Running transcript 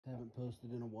Haven't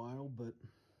posted in a while, but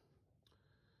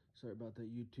sorry about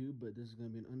that, YouTube. But this is going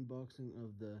to be an unboxing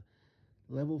of the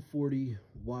Level 40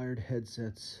 wired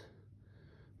headsets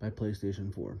by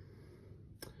PlayStation 4.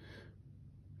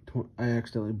 I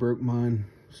accidentally broke mine,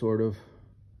 sort of.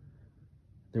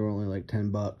 They were only like 10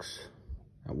 bucks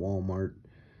at Walmart.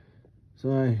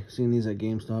 So I seen these at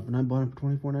GameStop and I bought them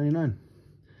for $24.99.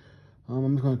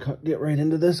 I'm just gonna get right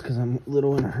into this because I'm a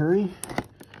little in a hurry.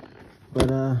 But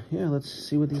yeah, let's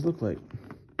see what these look like.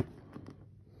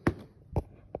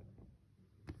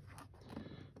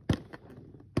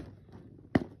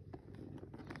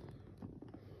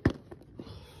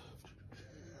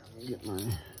 Get my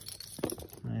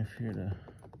knife here to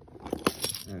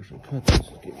actually cut this.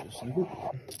 Give me a second.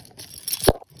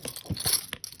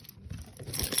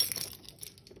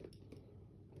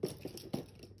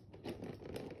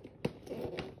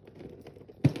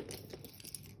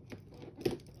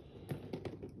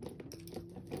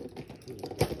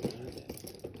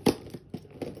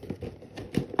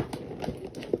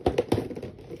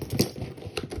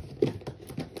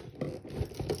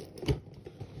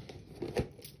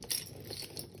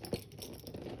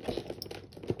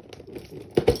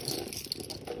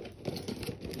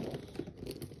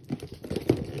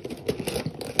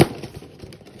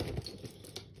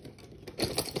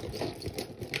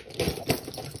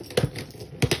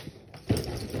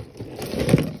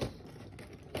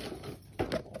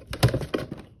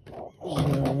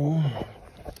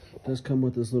 Does come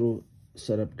with this little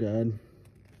setup guide,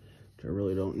 which I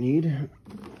really don't need,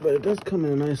 but it does come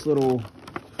in a nice little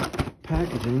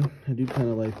packaging. I do kind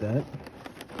of like that.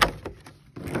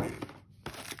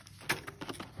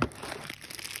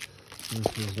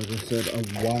 This is, like I said, a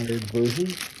wired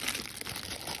version.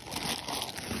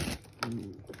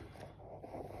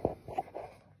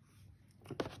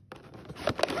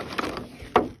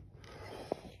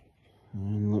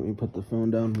 And let me put the phone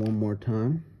down one more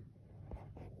time.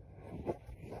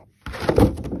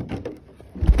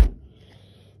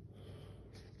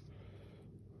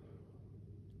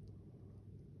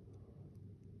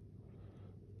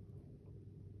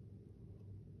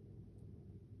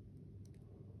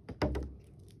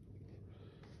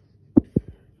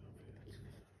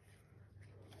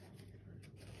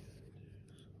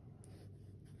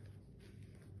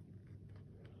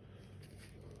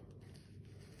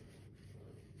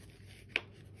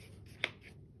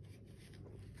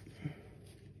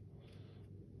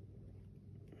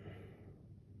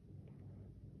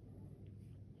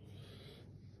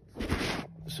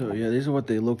 So yeah, these are what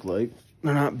they look like.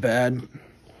 They're not bad.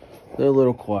 They're a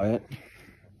little quiet.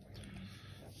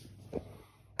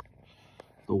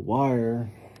 The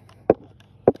wire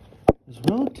is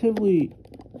relatively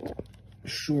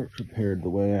short compared the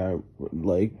way I would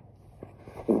like.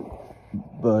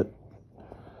 But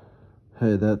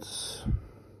hey, that's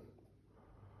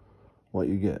what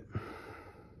you get.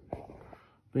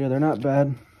 But yeah, they're not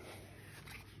bad.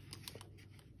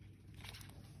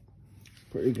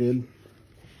 Pretty good.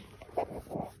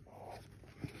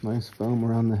 Nice foam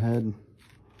around the head.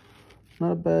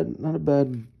 Not a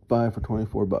bad buy for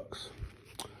 24 bucks.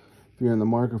 If you're in the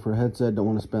market for a headset, don't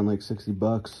want to spend like 60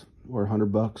 bucks or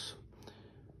 100 bucks,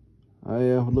 I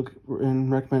would look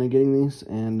and recommend getting these,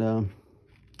 and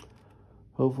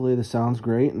hopefully this sounds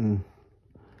great, and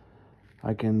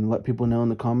I can let people know in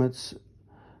the comments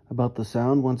about the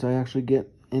sound once I actually get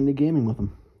into gaming with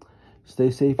them.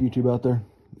 Stay safe, YouTube out there.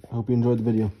 I hope you enjoyed the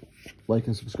video. Like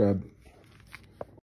and subscribe.